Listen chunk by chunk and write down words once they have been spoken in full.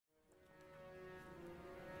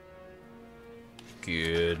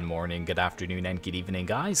Good morning, good afternoon, and good evening,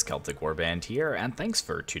 guys. Celtic Warband here, and thanks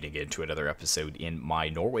for tuning in to another episode in my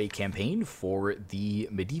Norway campaign for the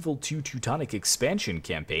Medieval 2 Teutonic Expansion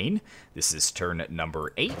campaign. This is turn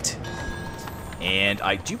number 8, and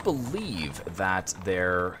I do believe that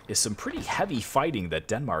there is some pretty heavy fighting that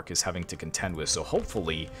Denmark is having to contend with, so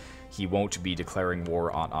hopefully he won't be declaring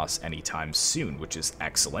war on us anytime soon, which is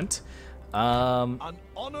excellent. An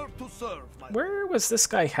honor to serve, Where was this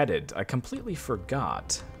guy headed? I completely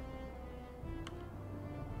forgot.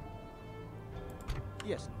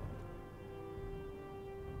 Yes.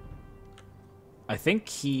 I think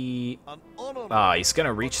he... he's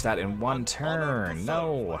gonna reach that in one turn.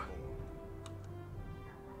 No.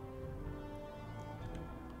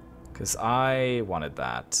 Because I wanted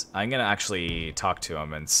that. I'm gonna actually talk to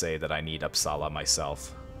him and say that I need Uppsala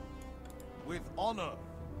myself. With honor.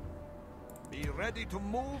 Be ready to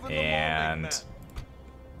move in And the morning,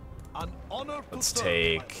 men. An honor to let's serve,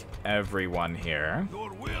 take everyone here.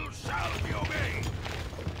 Your will shall be obeyed.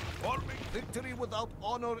 Victory without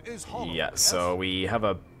honor is hollow. Yeah, yes? so we have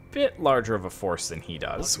a bit larger of a force than he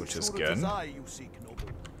does, which is good. You seek, noble.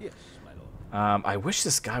 Yes, my lord. I wish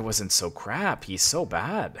this guy wasn't so crap. He's so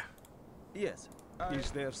bad. Yes.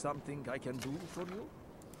 Is there something I can do for you?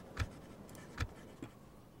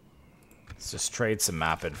 Let's just trade some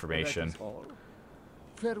map information. That is all.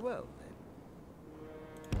 Farewell,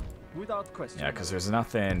 then. Without question. Yeah, because there's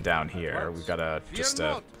nothing down here. We've got just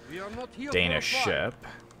a Danish ship.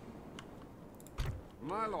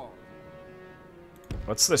 My lord.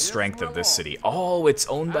 What's the strength of this city? Oh, it's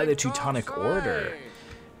owned by the Teutonic Order.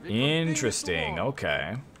 Interesting.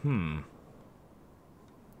 Okay. We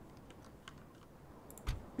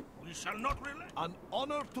shall not relent. An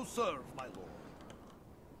honor to serve, my lord.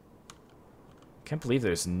 Can't believe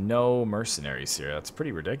there's no mercenaries here. That's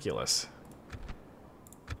pretty ridiculous.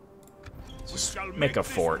 Just make a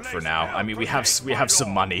fort for now. I mean, we have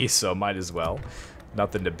some money, so might as well.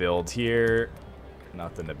 Nothing to build here.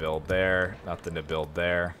 Nothing to build there. Nothing to build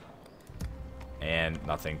there. And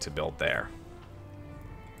nothing to build there.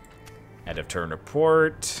 End of turn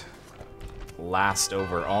report. Last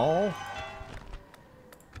overall.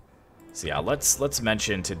 So yeah, let's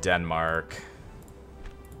mention to Denmark.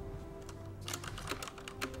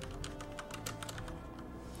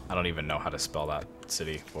 I don't even know how to spell that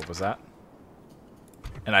city. What was that?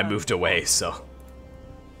 And I moved away, so.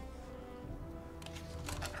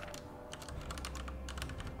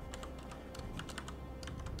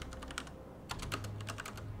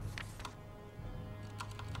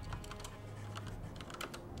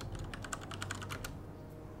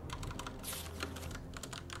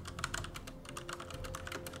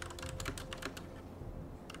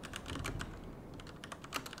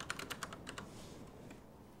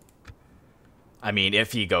 I mean,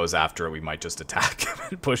 if he goes after it, we might just attack him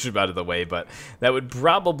and push him out of the way, but that would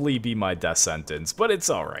probably be my death sentence. But it's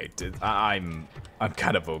alright. I'm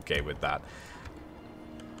kind of okay with that.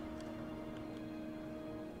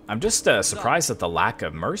 I'm just surprised at the lack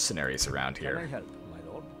of mercenaries around here.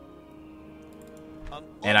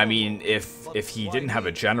 And I mean, if he didn't have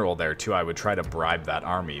a general there too, I would try to bribe that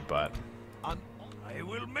army, but... I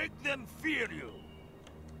will make them fear you.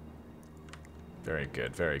 Very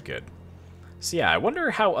good, very good. So yeah, I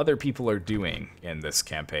wonder how other people are doing in this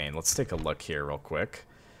campaign. Let's take a look here real quick.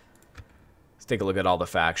 Let's take a look at all the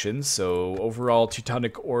factions. So overall,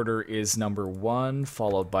 Teutonic Order is number 1,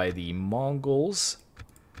 followed by the Mongols,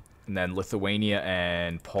 and then Lithuania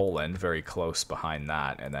and Poland, very close behind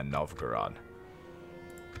that, and then Novgorod.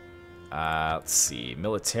 Let's see,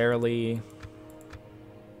 militarily...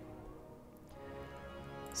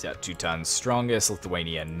 So yeah, Teuton's strongest,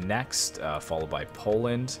 Lithuania next, followed by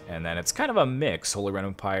Poland, and then it's kind of a mix. Holy Roman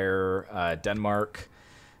Empire, Denmark,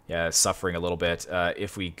 yeah, suffering a little bit.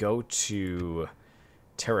 If we go to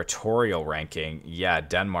territorial ranking, yeah,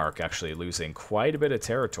 Denmark actually losing quite a bit of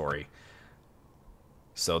territory.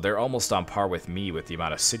 So they're almost on par with me with the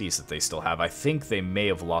amount of cities that they still have. I think they may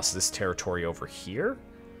have lost this territory over here,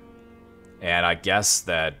 and I guess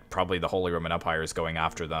that probably the Holy Roman Empire is going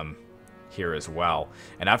after them here as well.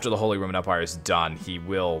 And after the Holy Roman Empire is done, he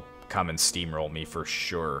will come and steamroll me for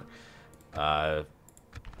sure. Yeah,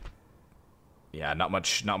 not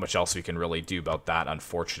much else we can really do about that,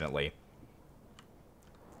 unfortunately.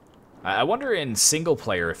 I wonder in single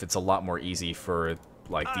player if it's a lot more easy for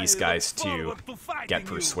like these guys to get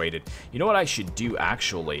persuaded. You know what I should do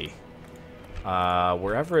actually?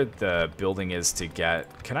 Wherever the building is to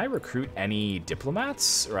get... Can I recruit any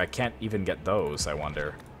diplomats? Or I can't even get those, I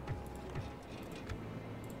wonder.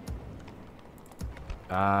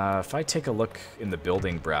 If I take a look in the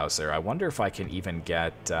building browser, I wonder if I can even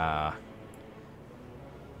get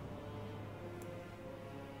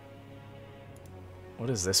What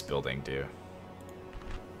does this building do?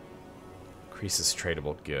 Increases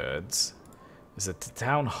tradable goods. Is it the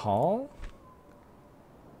town hall?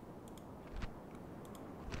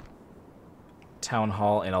 Town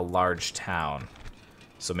hall in a large town.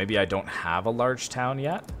 So maybe I don't have a large town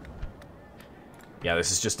yet? Yeah, this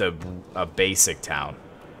is just a basic town.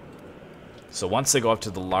 So once I go up to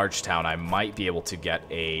the large town, I might be able to get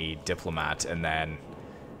a diplomat and then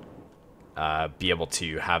be able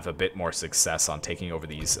to have a bit more success on taking over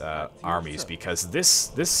these armies, because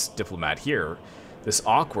this diplomat here, this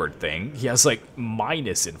awkward thing, he has like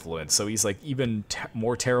minus influence, so he's like even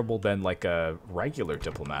more terrible than like a regular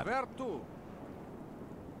diplomat.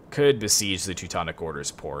 Could besiege the Teutonic Order's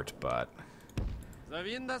port, but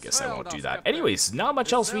guess I won't do that. Anyways, not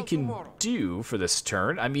much else we can do for this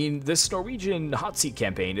turn. I mean, this Norwegian Hotseat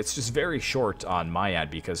campaign, it's just very short on my end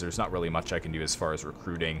because there's not really much I can do as far as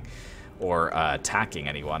recruiting or attacking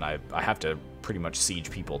anyone. I have to pretty much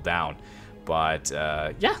siege people down. But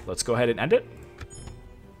yeah, let's go ahead and end it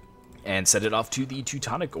and send it off to the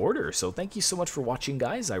Teutonic Order. So thank you so much for watching,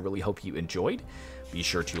 guys. I really hope you enjoyed. Be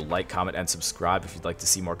sure to like, comment, and subscribe if you'd like to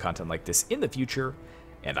see more content like this in the future.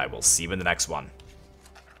 And I will see you in the next one.